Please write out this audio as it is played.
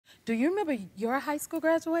Do you remember your high school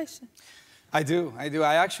graduation? I do.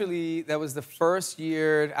 I actually, that was the first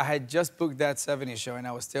year, I had just booked that 70's show and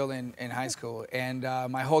I was still in high school. And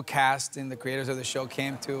my whole cast and the creators of the show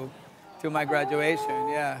came to my graduation,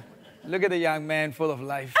 yeah. Look at the young man full of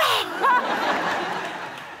life.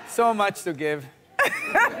 So much to give.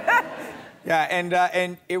 Yeah,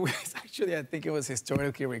 and it was actually, I think it was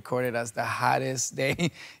historically recorded as the hottest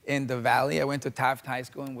day in the Valley. I went to Taft High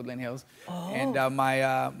School in Woodland Hills. Oh. And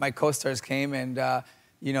my co-stars came and,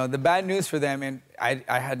 you know, the bad news for them, and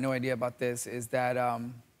I had no idea about this, is that,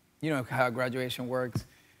 you know, how graduation works.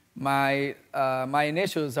 My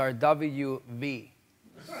initials are WV.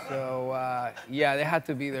 So, yeah, they had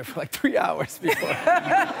to be there for like 3 hours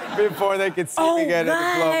before they could see me get a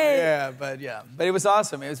diploma. Yeah, but it was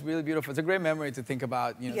awesome. It was really beautiful. It's a great memory to think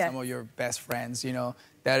about, you know, some of your best friends, you know,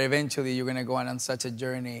 that eventually you're going to go on such a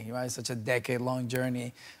journey, right? Such a decade-long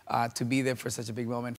journey to be there for such a big moment.